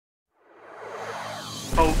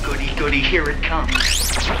goody, here it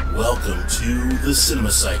comes. Welcome to the Cinema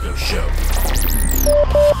Psycho Show.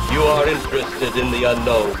 You are interested in the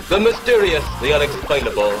unknown, the mysterious, the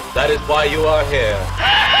unexplainable. That is why you are here.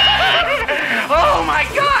 Oh my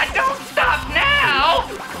God, don't stop now!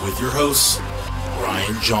 With your hosts,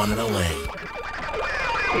 Brian, John, and Elaine.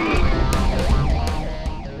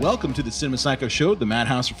 Welcome to the Cinema Psycho Show, the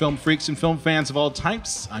madhouse for film freaks and film fans of all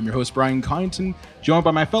types. I'm your host, Brian Connington, joined by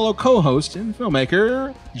my fellow co-host and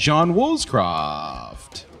filmmaker, John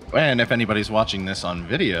Woolscroft. And if anybody's watching this on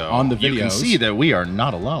video, you can see that we are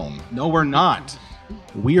not alone. No, we're not.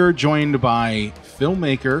 We are joined by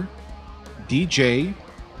filmmaker, DJ,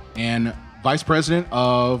 and vice president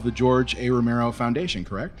of the George A. Romero Foundation,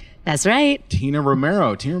 correct? That's right. Tina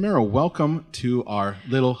Romero. Tina Romero, welcome to our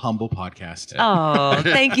little humble podcast. Oh,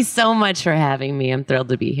 thank you so much for having me. I'm thrilled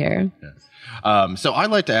to be here. Yes. So I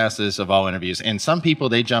like to ask this of all interviews, and some people,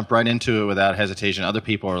 they jump right into it without hesitation. Other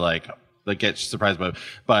people are like, they get surprised by it.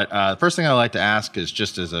 But the first thing I like to ask is,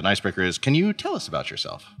 just as an icebreaker, is can you tell us about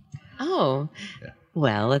yourself? Oh,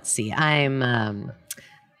 well, let's see. I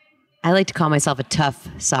like to call myself a tough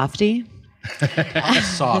softie.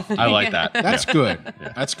 Soft. I like that. That's good.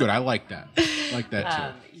 That's good. I like that. I like that too.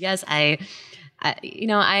 Yes, I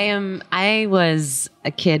was a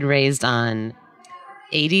kid raised on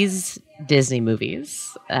 80s Disney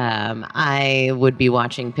movies. I would be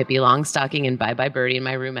watching Pippi Longstocking and Bye Bye Birdie in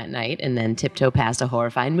my room at night and then tiptoe past a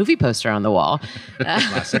horrifying movie poster on the wall.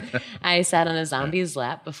 Classic. I sat on a zombie's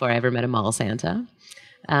lap before I ever met a mall Santa.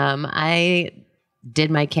 I did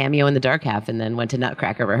my cameo in the dark half and then went to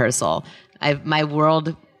Nutcracker rehearsal. My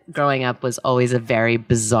world growing up was always a very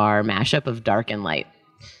bizarre mashup of dark and light.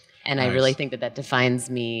 And nice. I really think that defines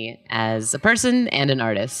me as a person and an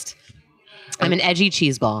artist. I'm an edgy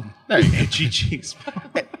cheeseball. Edgy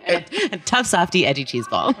cheeseball. a tough softy, edgy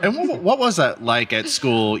cheeseball. And what was that like at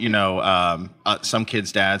school? You know, some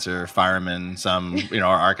kids' dads are firemen, some, are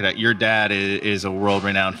architect. Your dad is a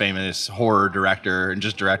world-renowned, famous horror director and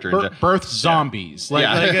just director. Birth zombies.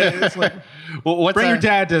 It's like, well, bring your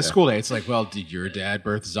dad to school day. It's like, well, did your dad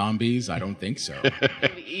birth zombies? I don't think so.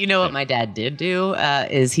 You know what my dad did do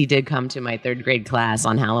is he did come to my third grade class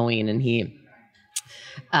on Halloween, and he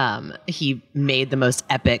made the most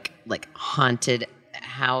epic, haunted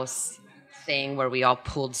house thing where we all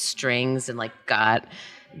pulled strings and got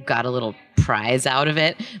a little prize out of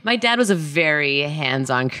it. My dad was a very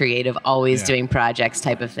hands-on, creative, always doing projects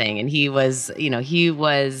type of thing, and he was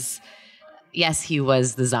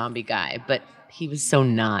the zombie guy, but he was so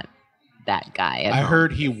not that guy. I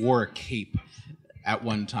heard he wore a cape at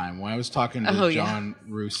one time when I was talking to John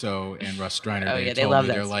Russo and Russ Striner. They love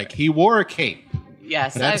that. They're like, he wore a cape.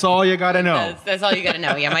 Yes, that's all you got to know. That's all you got to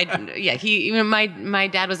know. Yeah, my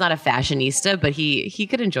dad was not a fashionista, but he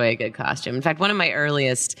could enjoy a good costume. In fact, one of my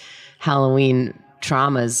earliest Halloween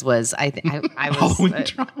traumas was I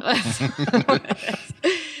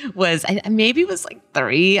maybe was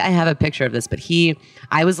 3. I have a picture of this, but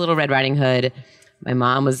I was Little Red Riding Hood. My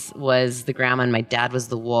mom was the grandma, and my dad was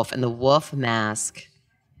the wolf, and the wolf mask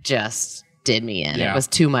just did me in. Yeah. It was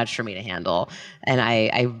too much for me to handle, and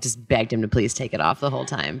I just begged him to please take it off the whole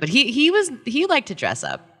time. But he liked to dress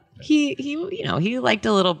up. He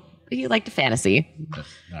liked a fantasy.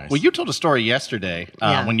 Nice. Well, you told a story yesterday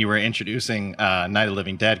when you were introducing Night of the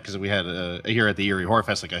Living Dead, because we had here at the Eerie Horror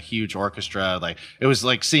Fest a huge orchestra. It was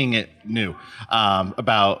like seeing it new.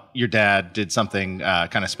 About your dad did something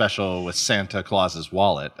kind of special with Santa Claus's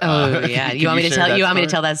wallet. Oh yeah, you want me to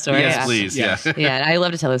tell that story? Yes, please. Yes. Yeah, I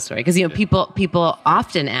love to tell this story because people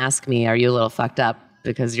often ask me, "Are you a little fucked up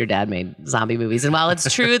because your dad made zombie movies?" And while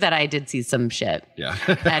it's true that I did see some shit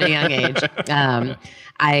at a young age,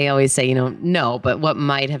 I always say, no, but what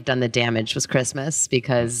might have done the damage was Christmas,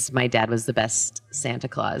 because my dad was the best Santa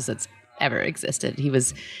Claus that's ever existed. He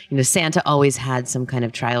was, Santa always had some kind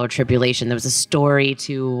of trial or tribulation. There was a story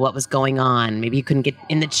to what was going on. Maybe he couldn't get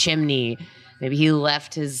in the chimney. Maybe he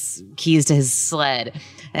left his keys to his sled.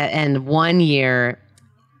 And one year,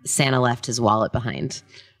 Santa left his wallet behind,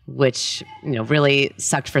 which, really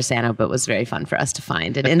sucked for Santa, but was very fun for us to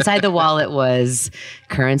find. And inside the wallet was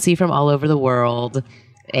currency from all over the world,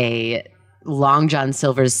 a Long John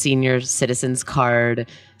Silver's senior citizens card,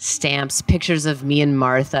 stamps, pictures of me and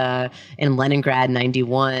Martha in Leningrad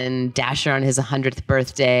 91, Dasher on his 100th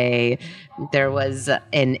birthday. There was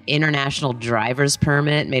an international driver's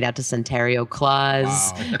permit made out to Centennial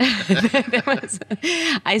Claus. Wow.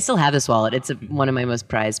 I still have this wallet. It's one of my most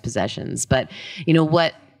prized possessions. But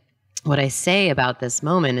what I say about this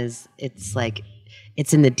moment is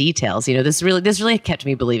it's in the details. This really kept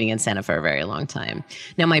me believing in Santa for a very long time.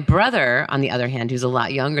 Now, my brother, on the other hand, who's a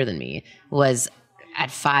lot younger than me, was at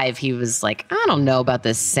 5, he was like, I don't know about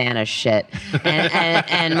this Santa shit.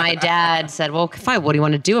 And my dad said, well, fine, what do you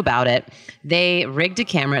want to do about it? They rigged a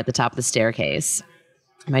camera at the top of the staircase.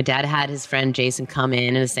 My dad had his friend Jason come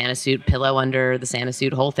in a Santa suit, pillow under the Santa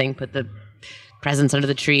suit, whole thing, put the presents under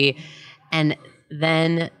the tree. And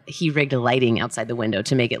then he rigged a lighting outside the window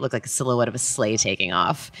to make it look like a silhouette of a sleigh taking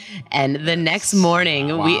off. And the next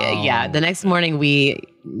morning, we,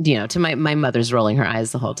 to my mother's rolling her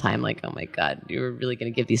eyes the whole time, like, oh my God, you're really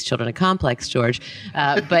going to give these children a complex, George.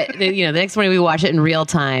 But the next morning we watch it in real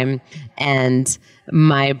time, and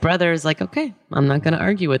my brother's like, okay, I'm not going to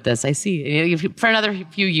argue with this. I see. For another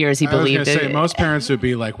few years, he believed it. Most parents would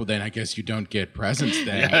be like, well, then I guess you don't get presents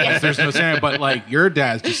then. There's no Santa. But like your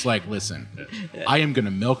dad's just like, listen, I am going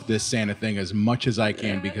to milk this Santa thing as much as I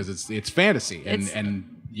can because it's fantasy, and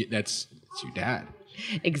it's your dad.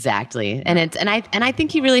 Exactly. And I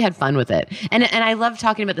think he really had fun with it. And I love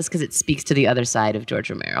talking about this because it speaks to the other side of George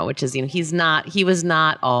Romero, which is, he was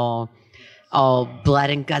not all blood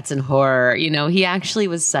and guts and horror. He actually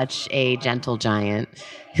was such a gentle giant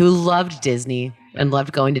who loved Disney and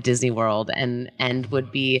loved going to Disney World and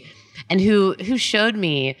who showed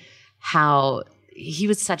me how he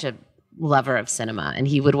was such a lover of cinema, and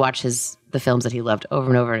he would watch the films that he loved over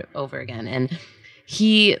and over and over again. And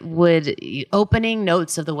he would, opening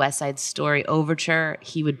notes of the West Side Story overture,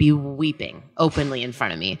 he would be weeping openly in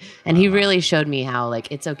front of me. And he really showed me how, like,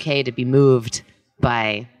 it's okay to be moved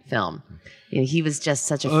by film. He was just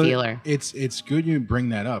such a feeler. It's good you bring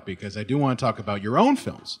that up because I do want to talk about your own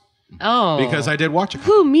films. Oh. Because I did watch a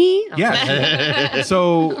couple. Who, me? Yeah.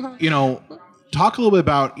 So, talk a little bit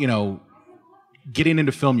about, getting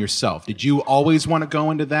into film yourself. Did you always want to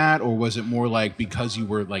go into that, or was it more like because you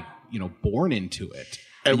were like, born into it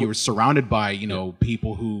and you were surrounded by,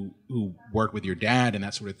 people who worked with your dad and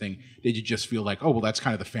that sort of thing? Did you just feel like, oh, well, that's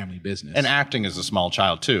kind of the family business? And acting as a small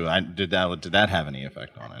child too. Did that have any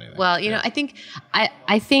effect on anything? Well, I think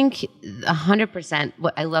 100%.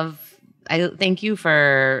 What I thank you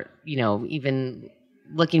for, even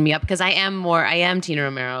looking me up, because I am Tina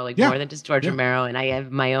Romero, more than just George Romero, and I have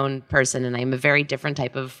my own person, and I'm a very different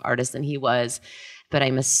type of artist than he was. But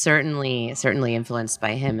I'm certainly influenced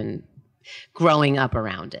by him and growing up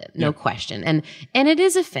around it, no question. And it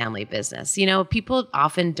is a family business. People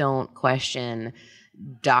often don't question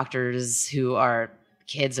doctors who are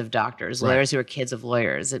kids of doctors, lawyers who are kids of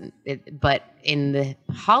lawyers. But in the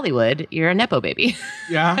Hollywood, you're a nepo baby.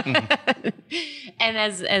 Yeah. And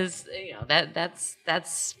as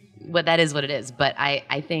that's what that is what it is. But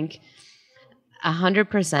I think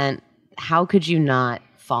 100%, how could you not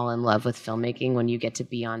fall in love with filmmaking when you get to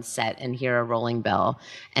be on set and hear a rolling bell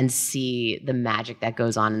and see the magic that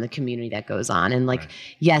goes on in the community that goes on? And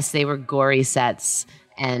yes, they were gory sets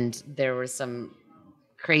and there were some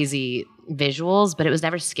crazy visuals, but it was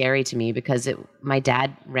never scary to me because my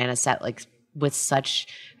dad ran a set with such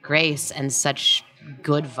grace and such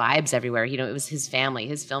good vibes everywhere. It was his family,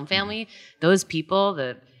 his film family, those people,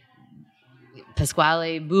 the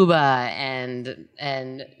Pasquale, Booba, and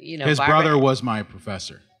his Barbara. brother was my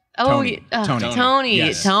professor. Tony,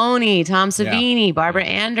 Yes. Tony, Tom Savini, Barbara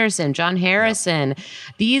Anderson, John Harrison.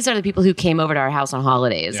 These are the people who came over to our house on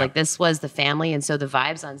holidays. Yeah. This was the family, and so the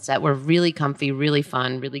vibes on set were really comfy, really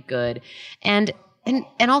fun, really good, and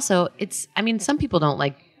also some people don't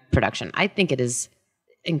like production. I think it is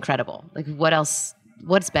incredible. What else?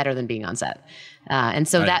 What's better than being on set? And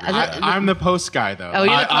so I'm the post guy, though. Oh,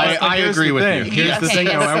 you're the post I agree with you. Here's the thing,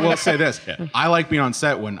 yes. though. I will say this. I like being on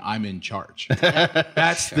set when I'm in charge.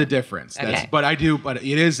 That's the difference. Okay. But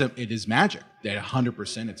it is magic. That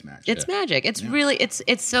 100% it's magic. It's magic. It's really,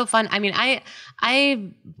 it's so fun. I mean, I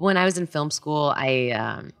when I was in film school,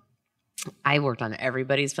 I worked on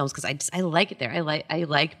everybody's films because I like it there. I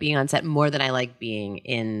like being on set more than I like being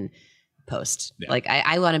in post. Yeah.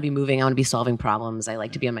 I want to be moving. I want to be solving problems. I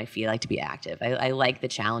like to be on my feet. I like to be active. I like the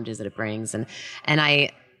challenges that it brings, and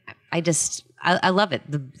I love it.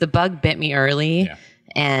 The bug bit me early,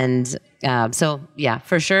 and so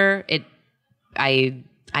for sure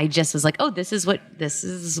I just was like, oh, this is what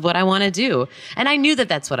I want to do. And I knew that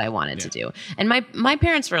that's what I wanted to do. And my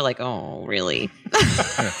parents were like, oh, really?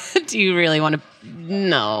 Do you really want to?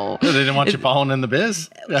 No. They didn't want you following in the biz?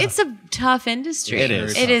 It's a tough industry. It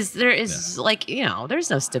is. It is. There is there's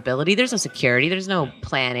no stability. There's no security. There's no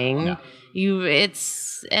planning. No.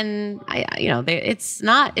 It's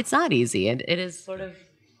not easy. And it is sort of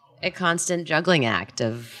a constant juggling act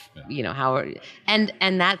of, how, and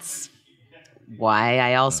that's why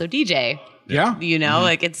I also DJ. Yeah.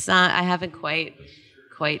 It's not, I haven't quite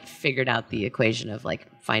figured out the equation of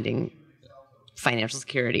finding financial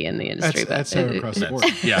security in the industry. That's everyone across the board.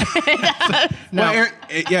 Yeah.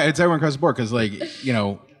 It's everyone across the board because,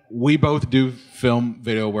 we both do film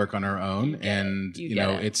video work on our own, and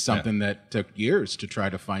it's something that took years to try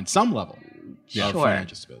to find some level of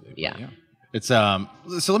financial stability. Yeah. It's so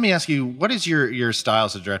let me ask you, what is your style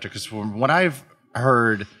as a director? Because from what I've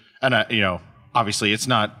heard, and obviously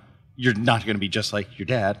you're not going to be just like your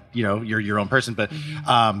dad, you're your own person, but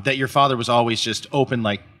that your father was always just open.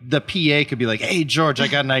 Like the PA could be like, "Hey George, I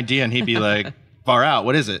got an idea," and he'd be like, "Far out,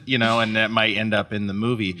 what is it?" And that might end up in the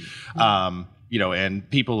movie. And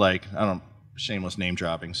people like, shameless name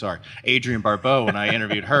dropping, sorry, Adrienne Barbeau, when I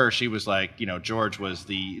interviewed her, she was like, George was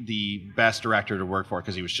the best director to work for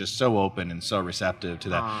because he was just so open and so receptive to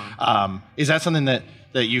that. Is that something that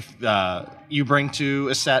you bring to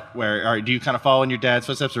a set or do you kind of follow in your dad's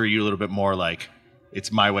footsteps, or are you a little bit more like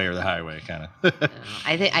it's my way or the highway kind of?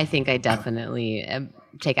 I think I definitely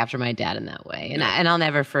take after my dad in that way. And I'll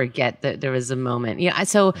never forget that there was a moment,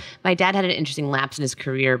 so my dad had an interesting lapse in his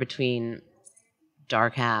career between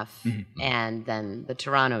Dark Half and then the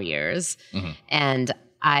Toronto years. And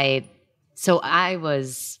I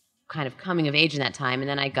was kind of coming of age in that time, and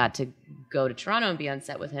then I got to go to Toronto and be on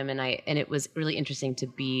set with him, and it was really interesting to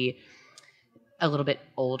be a little bit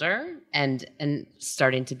older and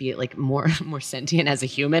starting to be like more sentient as a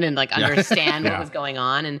human and like understand what was going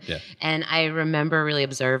on. And I remember really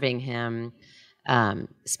observing him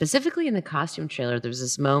specifically in the costume trailer. There was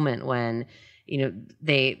this moment when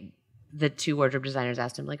the two wardrobe designers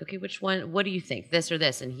asked him, like, "Okay, which one, what do you think, this or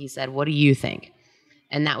this?" And he said, "What do you think?"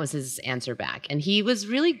 And that was his answer back. And he was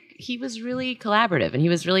really collaborative, and he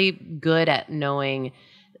was really good at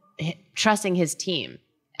trusting his team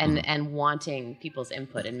and wanting people's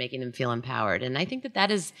input and making them feel empowered. And I think that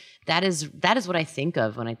is what I think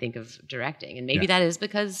of when I think of directing. And maybe that is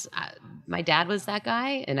because my dad was that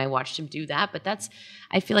guy and I watched him do that. But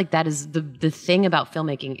I feel like that is the thing about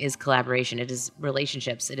filmmaking is collaboration. It is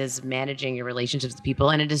relationships. It is managing your relationships with people,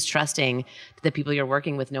 and it is trusting that the people you're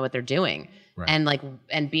working with know what they're doing,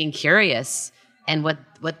 and being curious and what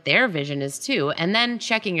their vision is too. And then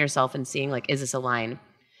checking yourself and seeing, like, is this align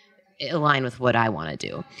with what I want to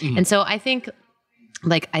do? And so I think,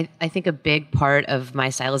 like, I think a big part of my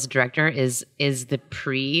style as a director is the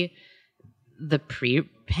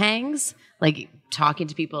pre-pangs, like talking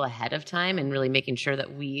to people ahead of time and really making sure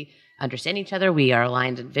that we understand each other, we are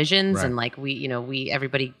aligned in visions, and like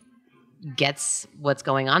everybody gets what's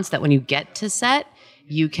going on, so that when you get to set,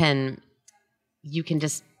 you can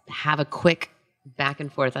just have a quick back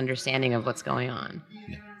and forth understanding of what's going on.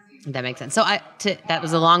 If that makes sense. So that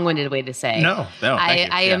was a long-winded way to say. No.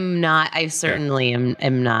 I am not. I certainly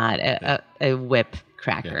am not a whip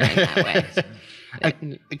cracker in that way.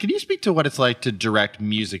 Can you speak to what it's like to direct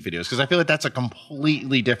music videos? Because I feel like that's a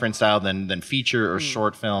completely different style than feature or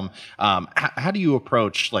short film. How do you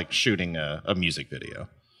approach like shooting a music video?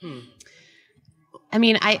 I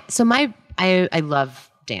mean, I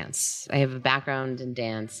love dance. I have a background in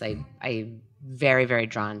dance. I'm very, very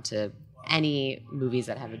drawn to any movies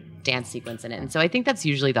that have a dance sequence in it. And so I think that's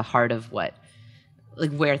usually the heart of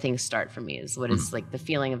where things start for me, is what is like the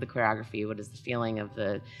feeling of the choreography, what is the feeling of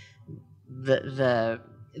the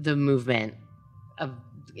movement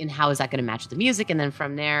and how is that going to match the music? And then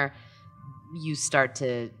from there you start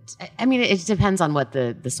to, I mean, it depends on what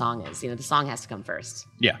the song is. The song has to come first.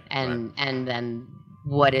 Yeah. And then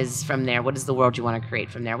what is from there? What is the world you want to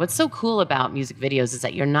create from there? What's so cool about music videos is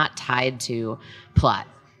that you're not tied to plot.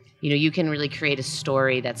 You can really create a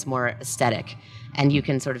story that's more aesthetic, and you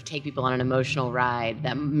can sort of take people on an emotional ride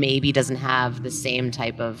that maybe doesn't have the same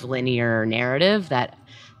type of linear narrative that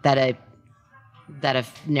a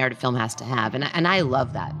narrative film has to have. And I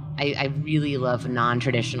love that. I really love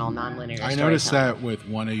non-traditional, non-linear storytelling. I noticed that with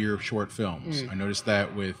one of your short films. I noticed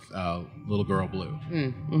that with Little Girl Blue.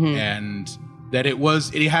 And that it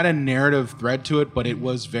had a narrative thread to it, but it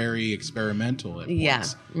was very experimental at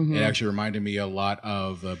points. It actually reminded me a lot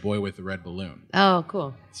of Boy with the Red Balloon. Oh,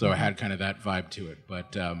 cool. So it had kind of that vibe to it,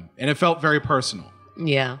 but and it felt very personal.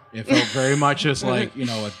 Yeah. It felt very much just like,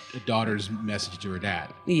 a daughter's message to her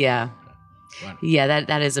dad. Yeah. Yeah,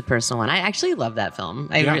 that is a personal one. I actually love that film.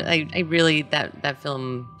 I really that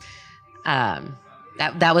film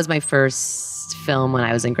that was my first film when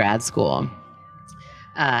I was in grad school.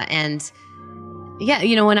 And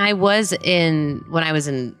yeah, when I was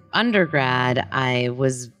in undergrad, I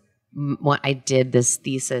did this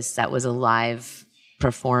thesis that was a live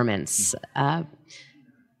performance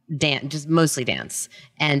dance, just mostly dance.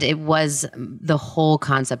 And it was, the whole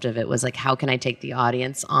concept of it was like, how can I take the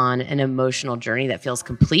audience on an emotional journey that feels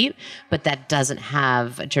complete, but that doesn't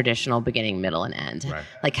have a traditional beginning, middle, and end? Right.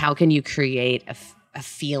 Like, how can you create a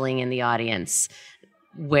feeling in the audience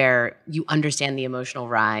where you understand the emotional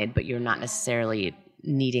ride, but you're not necessarily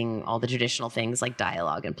needing all the traditional things like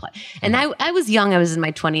dialogue and play. And I was young, I was in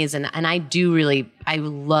my 20s, and I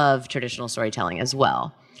love traditional storytelling as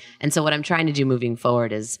well. And so what I'm trying to do moving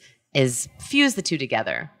forward is fuse the two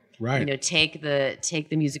together. Right. You know, take the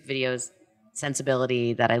music videos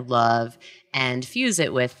sensibility that I love and fuse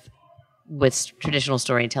it with traditional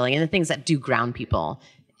storytelling and the things that do ground people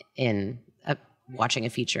in watching a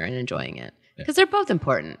feature and enjoying it. Because they're both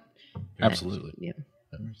important. Absolutely. Yeah.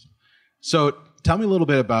 So tell me a little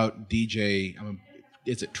bit about DJ.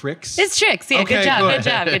 Is it Tricks? It's Tricks. Yeah. Okay, good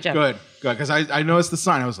job. Good. Because I noticed the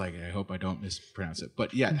sign. I was like, I hope I don't mispronounce it.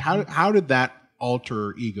 But yeah, how did that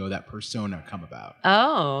alter ego, that persona, come about?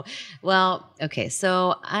 Oh, well, okay.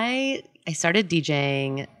 So I started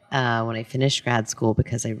DJing when I finished grad school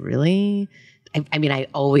because I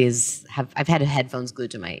always have. I've had headphones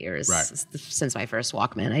glued to my ears since my first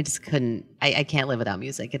Walkman. I just couldn't. I can't live without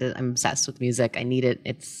music. I'm obsessed with music. I need it.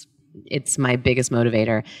 It's my biggest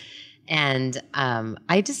motivator. And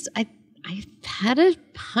I had a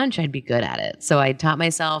hunch I'd be good at it. So I taught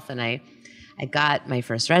myself, and I got my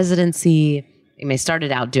first residency. I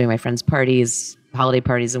started out doing my friends' parties, holiday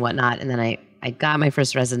parties, and whatnot. And then I got my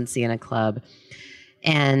first residency in a club.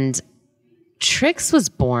 And Tricks was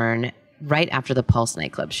born right after the Pulse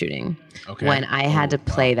nightclub shooting, when I had to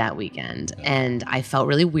play that weekend. And I felt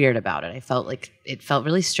really weird about it. It felt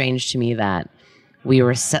really strange to me that we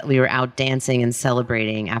were out dancing and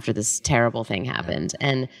celebrating after this terrible thing happened.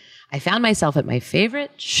 And I found myself at my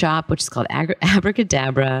favorite shop, which is called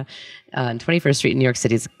Abracadabra on 21st Street in New York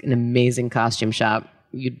City. It's an amazing costume shop.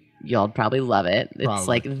 Y'all probably love it. It's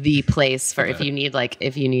like the place for if you need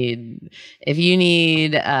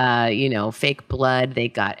fake blood, they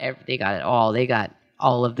got it all. They got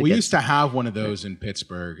all of the. We used to have one of those in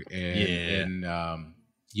Pittsburgh. Yeah.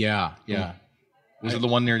 Was it the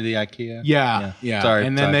one near the IKEA? Yeah. Sorry.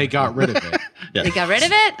 And then they got rid of it. They got rid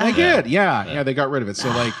of it? They did. Yeah, they got rid of it. So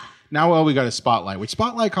like now we got a Spotlight, which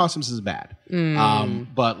Spotlight costumes is bad.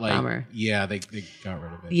 But like bummer. Yeah, they got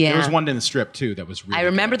rid of it. Yeah. There was one in the Strip too that was really I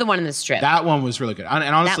remember good. the one in the Strip. That one was really good. And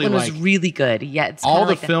honestly, that one was really good. Yeah, it's all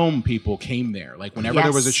the like film people came there. Like whenever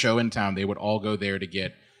there was a show in town, they would all go there to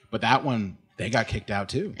get. But that one, they got kicked out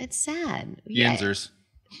too. It's sad. Yinzers.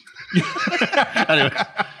 Anyway.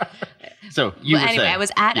 So anyway, I was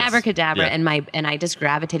at Abracadabra, and I just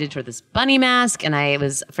gravitated toward this bunny mask, and I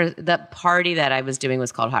was, for the party that I was doing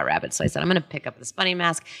was called Hot Rabbit. So I said, I'm going to pick up this bunny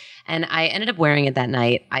mask, and I ended up wearing it that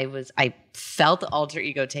night. I felt the alter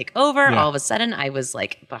ego take over. All of a sudden, I was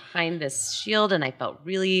like behind this shield, and I felt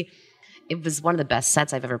it was one of the best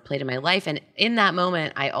sets I've ever played in my life. And in that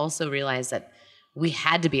moment, I also realized that we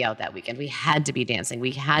had to be out that weekend. We had to be dancing.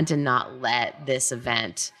 We had to not let this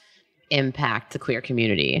event impact the queer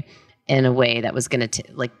community in a way that was going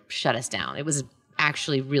to shut us down. It was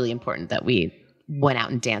actually really important that we went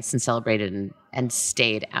out and danced and celebrated and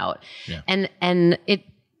stayed out. Yeah. And it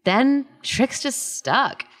then Tricks just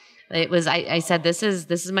stuck. It was I said this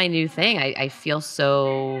is my new thing. I feel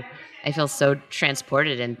so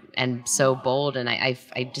transported and so bold, and I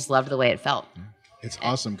just loved the way it felt. It's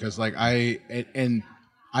awesome because I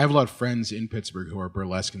have a lot of friends in Pittsburgh who are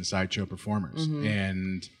burlesque and sideshow performers,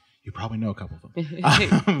 and you probably know a couple of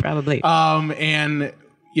them. Probably. And,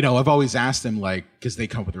 I've always asked them, because they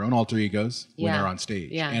come up with their own alter egos when they're on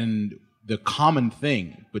stage. Yeah. And the common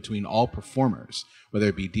thing between all performers, whether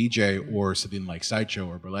it be DJ or something like sideshow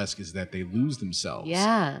or burlesque, is that they lose themselves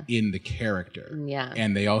in the character. Yeah.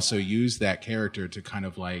 And they also use that character to kind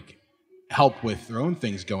of help with their own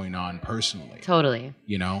things going on personally. Totally.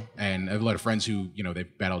 And I have a lot of friends who,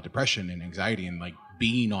 they've battled depression and anxiety, and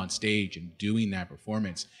being on stage and doing that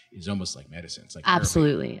performance is almost like medicine. It's like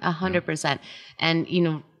absolutely 100%. And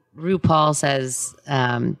RuPaul says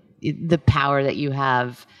the power that you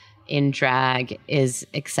have in drag is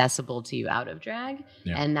accessible to you out of drag,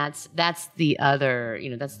 and that's the other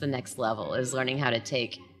that's the next level, is learning how to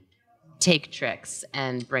take Tricks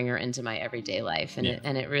and bring her into my everyday life, and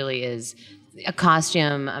it really is a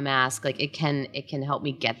costume, a mask. It can help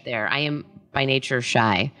me get there. I am by nature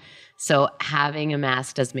shy. So having a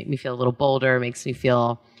mask does make me feel a little bolder, makes me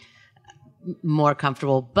feel more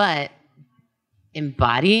comfortable, but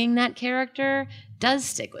embodying that character does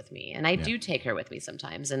stick with me, and I do take her with me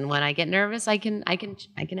sometimes. And when I get nervous, I can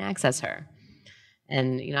access her.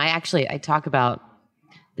 And I talk about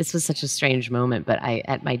this was such a strange moment, but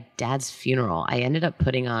at my dad's funeral, I ended up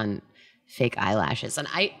putting on fake eyelashes, and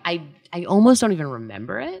I almost don't even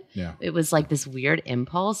remember it. Yeah. It was like this weird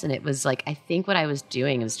impulse, and it was like, I think what I was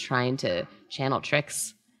doing was trying to channel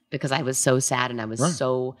tricks because I was so sad and I was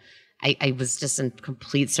I was just in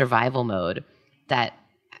complete survival mode that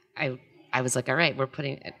I was like, all right, we're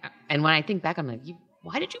putting, and when I think back, I'm like,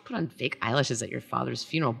 why did you put on fake eyelashes at your father's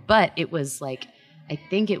funeral? But it was like, I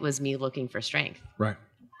think it was me looking for strength. Right.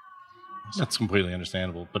 That's completely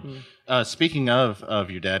understandable. But speaking of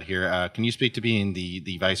your dad here, can you speak to being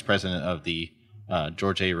the vice president of the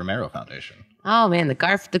George A. Romero Foundation? Oh man, the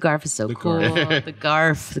Garf is so cool.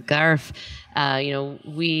 Garf. the Garf.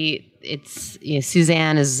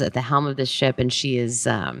 Suzanne is at the helm of this ship, and she is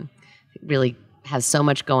really has so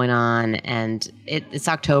much going on. And it's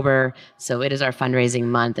October, so it is our fundraising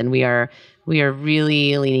month, and we are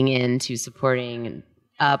really leaning into supporting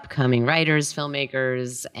upcoming writers,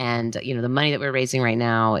 filmmakers, and the money that we're raising right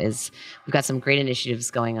now is, we've got some great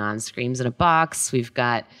initiatives going on. Screams in a Box. We've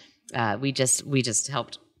got we just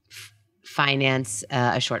helped finance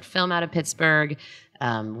a short film out of Pittsburgh.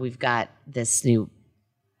 We've got this new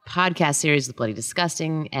podcast series with Bloody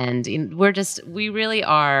Disgusting, and we really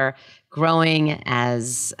are growing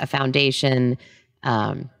as a foundation,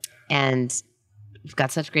 and we've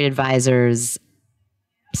got such great advisors,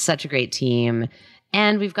 such a great team.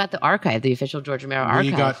 And we've got the archive, the official George Romero archive.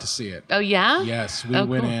 We got to see it. Oh, yeah? Yes, we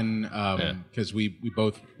went in because we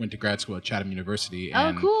both went to grad school at Chatham University.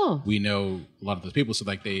 And cool. We know a lot of those people. So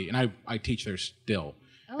I teach there still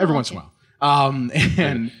every once in a while.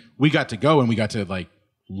 And we got to go and we got to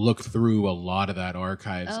look through a lot of that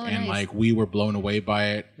archives. And nice. we were blown away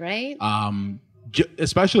by it. Right?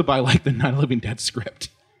 Especially by the Night of the Living Dead script.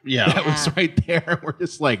 Yeah. That was right there. We're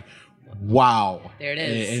just like, wow. There it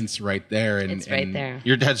is. It's right there. And it's right there.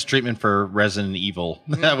 Your dad's treatment for Resident Evil.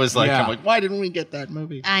 That was like, Yeah. I'm like, why didn't we get that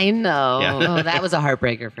movie? I know. Yeah. Oh, that was a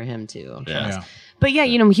heartbreaker for him, too. Yeah. But yeah,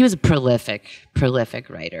 he was a prolific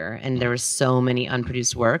writer, and there were so many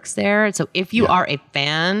unproduced works there. So if you are a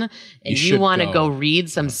fan and you want to go read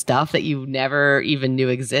some stuff that you never even knew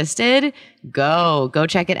existed, go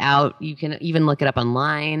check it out. You can even look it up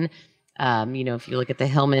online. If you look at the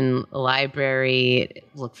Hillman Library,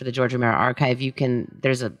 look for the George Romero Archive,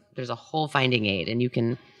 there's a whole finding aid, and you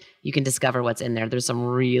can discover what's in there. There's some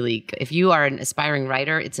really, if you are an aspiring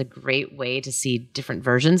writer, it's a great way to see different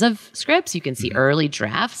versions of scripts. You can see early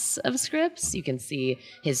drafts of scripts. You can see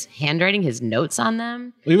his handwriting, his notes on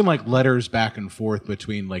them. Even letters back and forth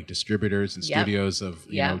between distributors and studios of,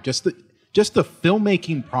 just the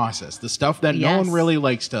filmmaking process, the stuff that no one really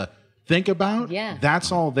likes to think about. Yeah.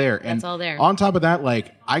 That's all there. That's all there. On top of that,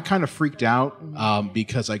 I kind of freaked out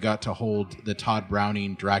because I got to hold the Todd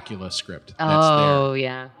Browning Dracula script. That's there.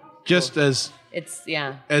 Yeah. Just as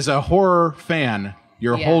a horror fan,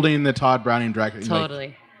 you're holding the Todd Browning Dracula.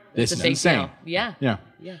 Totally. This is insane. Yeah. Yeah.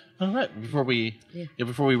 All right. Before we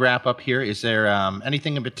wrap up here, is there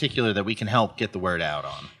anything in particular that we can help get the word out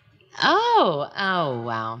on? Oh,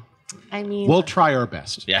 wow. I mean, we'll try our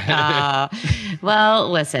best. Yeah. Well,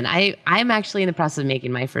 listen, I'm actually in the process of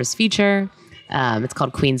making my first feature. It's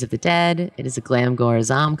called Queens of the Dead. It is a glam gore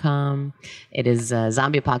zomcom. It is a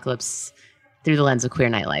zombie apocalypse through the lens of queer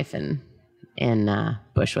nightlife in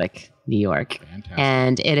Bushwick, New York. Fantastic.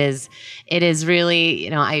 And it is really,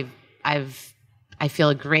 I feel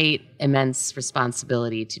a great, immense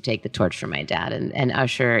responsibility to take the torch from my dad and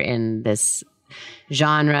usher in this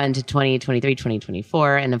genre into 2023,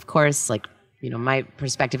 2024. And of course, my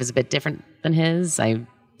perspective is a bit different than his. I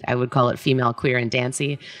would call it female, queer, and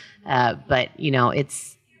dancy. But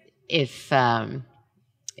it's, if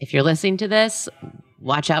you're listening to this,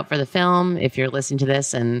 watch out for the film. If you're listening to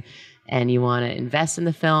this and you want to invest in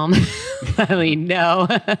the film, let me know.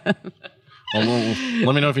 Well,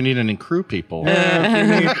 let me know if you need any crew people. If you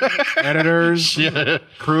need editors,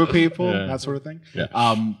 crew people, that sort of thing.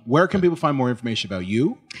 Yeah. Where can people find more information about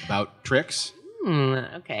you, about tricks?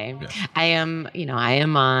 Okay. Yeah. I am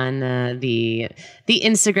on the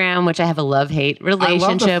Instagram, which I have a love-hate relationship with. I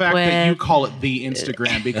love the fact that you call it the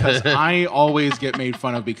Instagram, because I always get made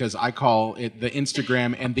fun of because I call it the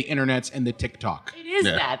Instagram and the internets and the TikTok. It is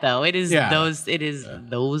that though. It is those. It is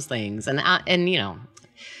those things, so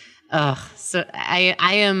I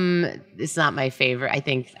am. It's not my favorite. I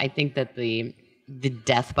think that the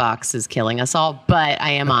death box is killing us all, but I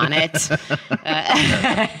am on it.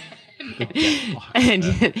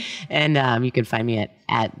 And you can find me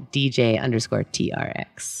at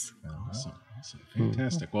DJ_TRX. Awesome.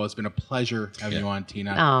 Fantastic. Well, it's been a pleasure having you on,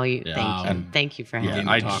 Tina. Oh, thank you. Thank you for having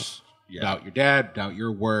me. about your dad, about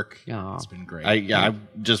your work. Aw. It's been great. I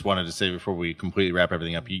just wanted to say before we completely wrap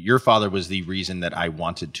everything up, your father was the reason that I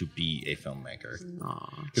wanted to be a filmmaker.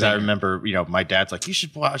 Because I remember, my dad's like, you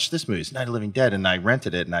should watch this movie. It's Night of the Living Dead. And I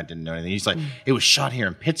rented it and I didn't know anything. He's like, it was shot here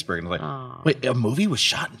in Pittsburgh. And I'm like, wait, a movie was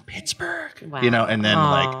shot in Pittsburgh? Wow. And then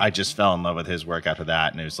I just fell in love with his work after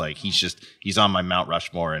that. And it was like, he's on my Mount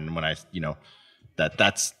Rushmore. And when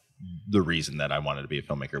that's the reason that I wanted to be a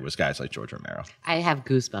filmmaker was guys like George Romero. I have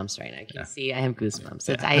goosebumps right now. Can you see? I have goosebumps.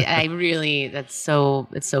 It's, I really, it's so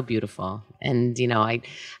beautiful. And,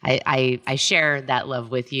 I share that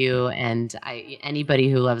love with you, and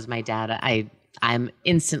anybody who loves my dad, I'm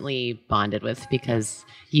instantly bonded with, because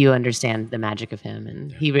you understand the magic of him,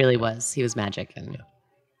 and he really was. He was magic. And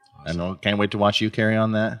awesome. And can't wait to watch you carry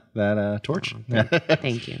on that torch.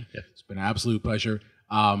 Thank you. It's been an absolute pleasure.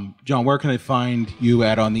 John, where can I find you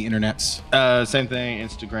on the internets? Same thing,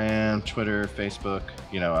 Instagram, Twitter, Facebook,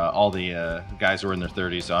 all the guys who are in their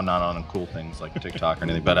 30s. So I'm not on cool things like TikTok or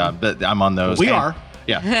anything, but I'm on those. We are.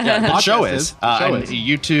 Yeah, the show is. Show is.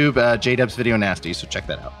 YouTube, JDub's Video Nasty, so check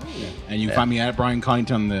that out. Yeah. And you can find me at Brian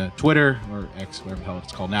Collington on the Twitter, or X, whatever the hell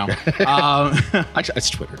it's called now. Actually, it's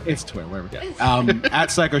Twitter. It's Twitter, whatever. Yeah.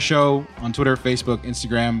 At Psycho Show on Twitter, Facebook,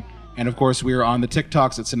 Instagram. And of course, we are on the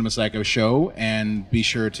TikToks at Cinema Psycho Show. And be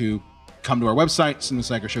sure to come to our website,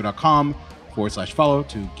 cinemapsychoshow.com/follow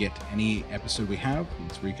to get any episode we have.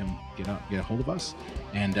 That's where you can get a hold of us.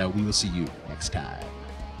 And we will see you next time.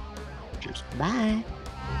 Cheers. Bye.